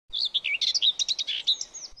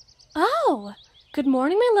Oh, good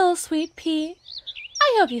morning, my little sweet pea.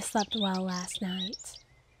 I hope you slept well last night.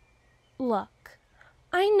 Look,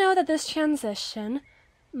 I know that this transition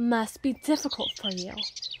must be difficult for you.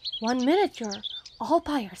 1 minute you're all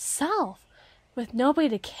by yourself, with nobody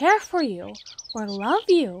to care for you, or love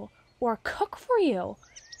you, or cook for you,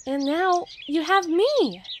 and now you have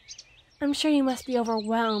me. I'm sure you must be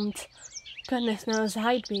overwhelmed. Goodness knows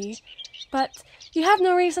I'd be. But you have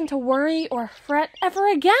no reason to worry or fret ever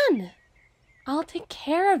again. I'll take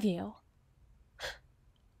care of you.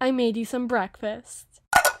 I made you some breakfast.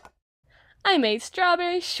 I made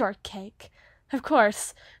strawberry shortcake. Of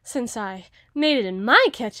course, since I made it in my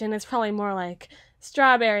kitchen, it's probably more like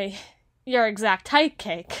strawberry, your exact type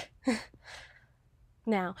cake.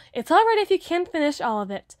 Now, it's all right if you can't finish all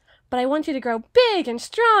of it, but I want you to grow big and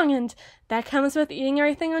strong, and that comes with eating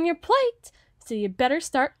everything on your plate, so you better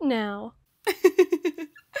start now.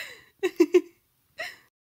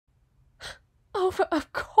 Oh,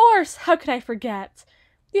 of course! How could I forget?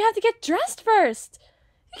 You have to get dressed first.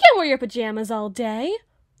 You can't wear your pajamas all day.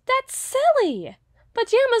 That's silly.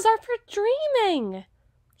 Pajamas are for dreaming.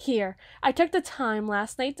 Here, I took the time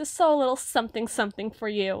last night to sew a little something for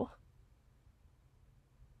you.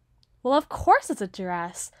 Well, of course it's a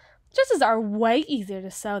dress. Dresses are way easier to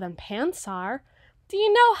sew than pants are. Do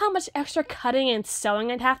you know how much extra cutting and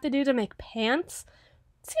sewing I'd have to do to make pants?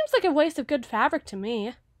 Seems like a waste of good fabric to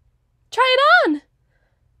me. Try it on!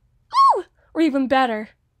 Ooh! Or even better,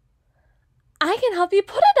 I can help you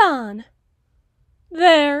put it on.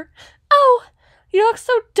 There. Oh, you look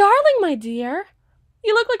so darling, my dear.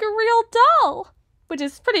 You look like a real doll, which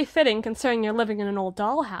is pretty fitting considering you're living in an old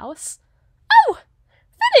dollhouse. Oh,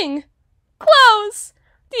 fitting. Clothes.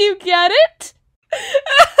 Do you get it?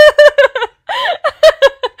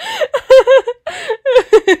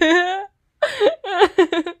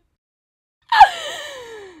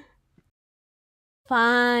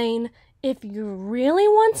 Fine. If you really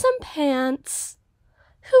want some pants,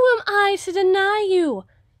 who am I to deny you?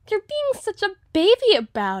 You're being such a baby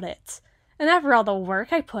about it, and after all the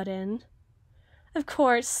work I put in. Of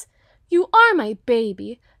course, you are my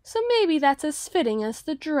baby, so maybe that's as fitting as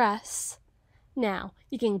the dress. Now,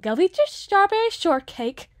 you can go eat your strawberry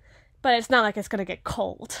shortcake, but it's not like it's gonna get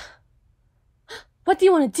cold. What do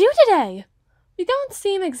you want to do today? You don't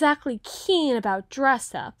seem exactly keen about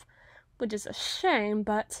dress-up, which is a shame,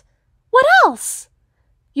 but what else?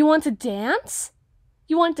 You want to dance?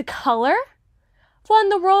 You want to color? What in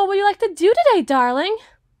the world would you like to do today, darling?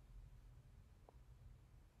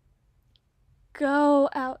 Go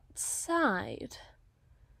outside.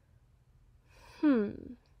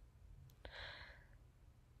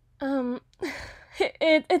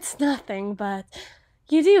 It's nothing, but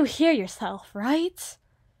you do hear yourself, right?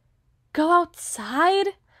 Go outside?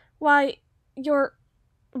 Why,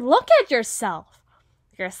 look at yourself.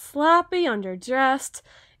 You're sloppy, underdressed,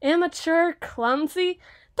 immature, clumsy.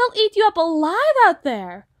 They'll eat you up alive out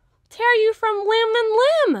there. Tear you from limb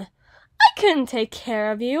and limb. I couldn't take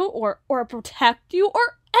care of you, or protect you,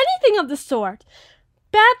 or anything of the sort.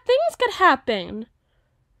 Bad things could happen.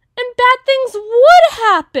 And bad things would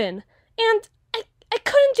happen. And I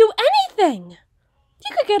couldn't do anything.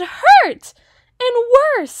 You could get hurt. And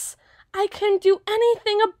worse, I couldn't do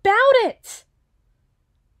anything about it.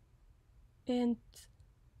 And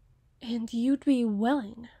you'd be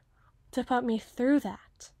willing to put me through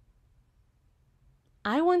that.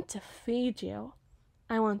 I want to feed you.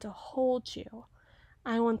 I want to hold you.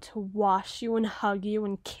 I want to wash you and hug you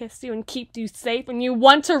and kiss you and keep you safe, and you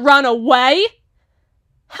want to run away?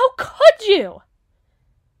 How could you?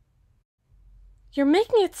 You're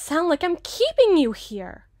making it sound like I'm keeping you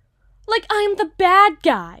here. Like I'm the bad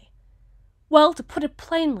guy. Well, to put it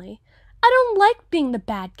plainly, I don't like being the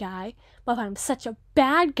bad guy, but if I'm such a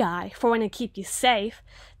bad guy for wanting to keep you safe,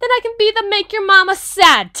 then I can be the make your mama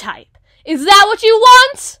sad type. Is that what you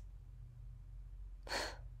want?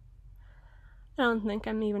 I don't think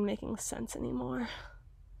I'm even making sense anymore.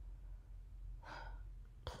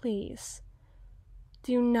 Please,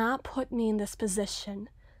 do not put me in this position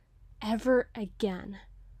ever again.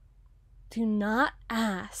 Do not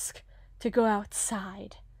ask to go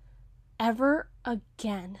outside ever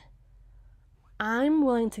again. I'm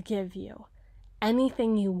willing to give you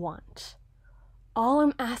anything you want. All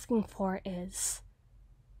I'm asking for is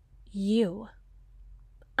you.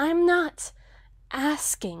 I'm not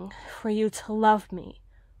asking for you to love me,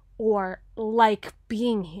 or like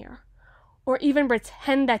being here, or even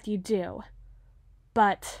pretend that you do.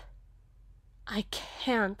 But I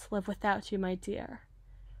can't live without you, my dear.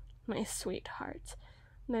 My sweetheart.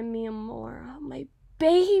 My mi amor. My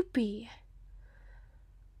baby.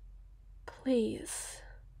 Please,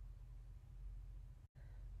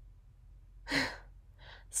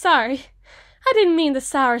 Sorry, I didn't mean to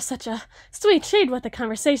sour such a sweet treat with the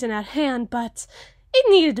conversation at hand, but it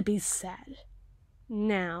needed to be said.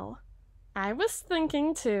 Now, I was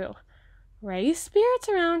thinking to raise spirits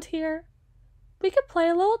around here. We could play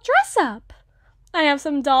a little dress-up. I have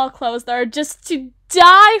some doll clothes that are just to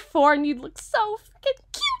die for, and you'd look so freaking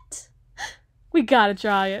cute. We gotta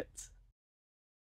try it.